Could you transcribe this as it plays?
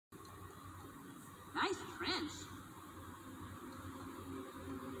trench.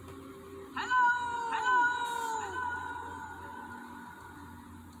 Hello! Hello!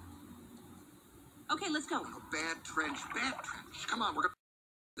 Okay, let's go. Oh, bad trench, bad trench. Come on, we're gonna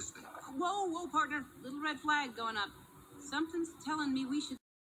this thing. Whoa, whoa, partner. Little red flag going up. Something's telling me we should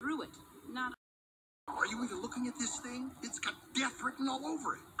through it. Not. Are you even looking at this thing? It's got death written all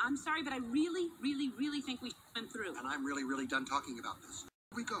over it. I'm sorry, but I really, really, really think we should swim through. And I'm really, really done talking about this.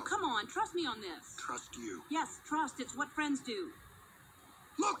 Here we go. Come on, trust me on this. Trust you. Yes, trust. It's what friends do.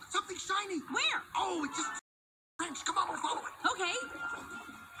 Look, something shiny. Where? Oh, it just trench. Come on, we're following. Okay.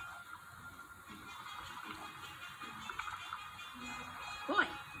 Boy,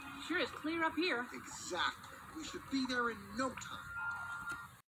 sure is clear up here. Exactly. We should be there in no time.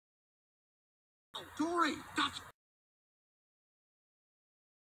 Oh, Dory, that's...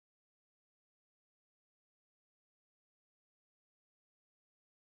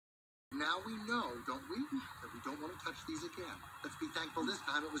 Now we know, don't we, that we don't want to touch these again. Let's be thankful this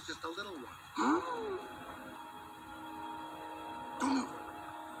time it was just a little one. Don't move.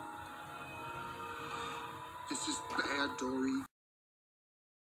 This is bad, Dory.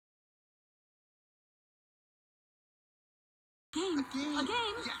 Game. A game? A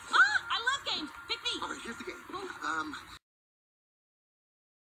game? Yes. Ah, I love games. Pick me. All right, here's the game. Oh.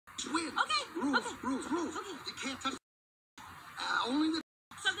 Win. Okay. Rules, Okay. rules. Okay. You can't touch... only the...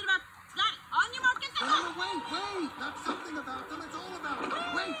 Something about... Got it. On your mark, get No, set. no, wait. Not something about them. It's all about them.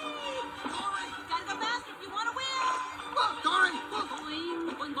 Wait. Dory. Gotta go fast if you want to win. Look, Dory. Look.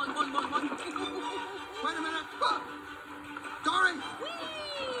 Boing, boing, boing, boing, boing, boing. Wait a minute. Look. Dory.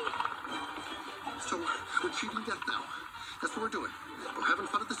 Whee! So, we're cheating death now. That's what we're doing. We're having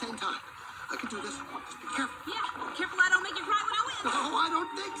fun at the same time. I can do this. Just be careful. Yeah, careful I don't make you cry when I win. No, I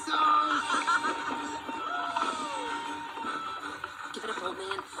don't think so. Give it up, old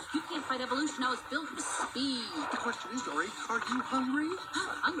man. You can't fight evolution. I was built for speed. The question is, Dory, are you hungry?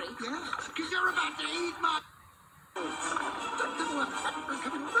 Hungry? Yeah, because you're about to eat my...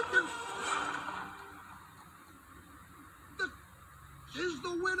 This is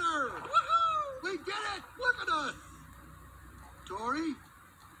the winner. Woohoo! We did it. Look at us. Dory?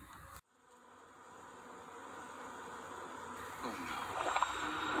 Oh, no.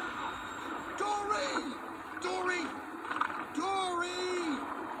 Dory! Dory! Dory!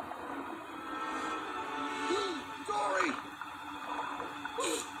 Dory!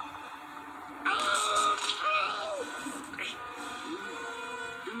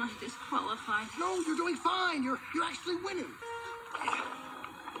 Am I disqualified? No, you're doing fine. You're actually winning.